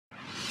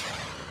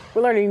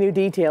We're learning new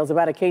details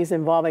about a case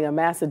involving a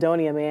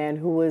Macedonia man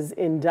who was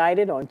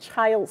indicted on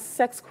child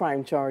sex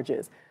crime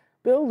charges.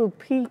 Bill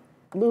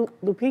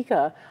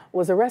Lupica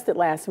was arrested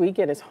last week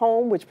at his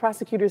home, which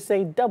prosecutors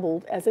say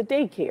doubled as a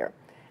daycare.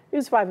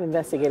 News 5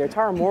 investigator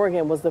Tara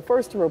Morgan was the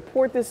first to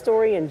report this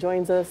story and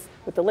joins us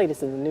with the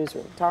latest in the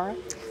newsroom. Tara?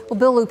 Well,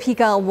 Bill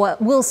Lupica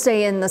will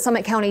stay in the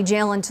Summit County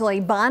Jail until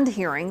a bond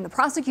hearing. The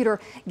prosecutor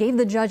gave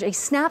the judge a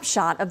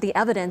snapshot of the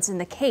evidence in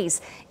the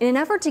case in an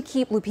effort to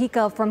keep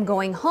Lupica from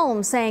going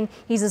home, saying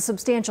he's a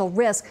substantial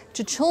risk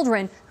to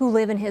children who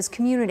live in his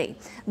community.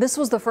 This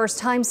was the first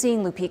time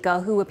seeing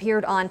Lupica, who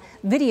appeared on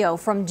video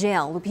from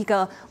jail.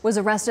 Lupica was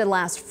arrested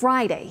last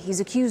Friday. He's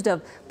accused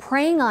of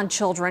preying on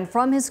children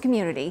from his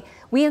community.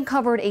 We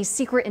uncovered a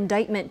secret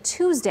indictment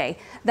Tuesday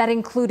that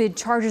included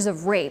charges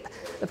of rape.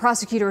 The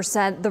prosecutor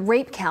said the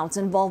rape counts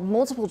involved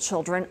multiple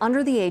children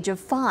under the age of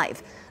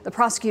 5. The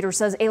prosecutor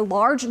says a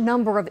large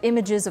number of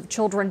images of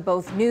children,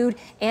 both nude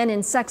and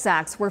in sex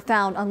acts, were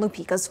found on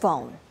Lupica's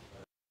phone.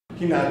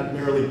 He not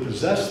merely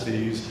possessed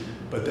these,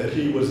 but that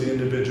he was the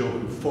individual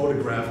who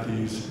photographed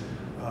these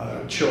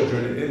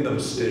children in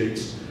those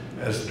states.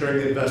 As during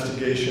the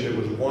investigation, it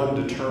was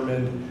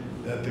determined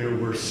that there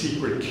were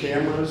secret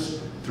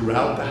cameras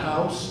throughout the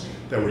house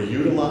that were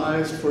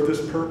utilized for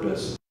this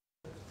purpose.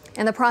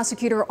 And the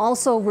prosecutor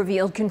also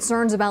revealed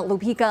concerns about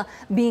Lupica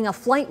being a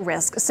flight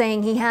risk,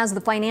 saying he has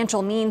the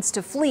financial means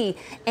to flee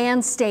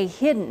and stay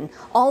hidden.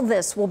 All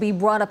this will be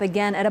brought up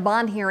again at a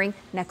bond hearing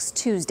next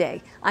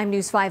Tuesday. I'm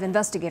News 5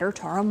 investigator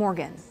Tara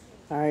Morgan.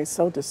 All right,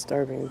 so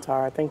disturbing,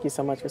 Tara. Thank you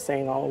so much for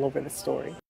saying all over the story.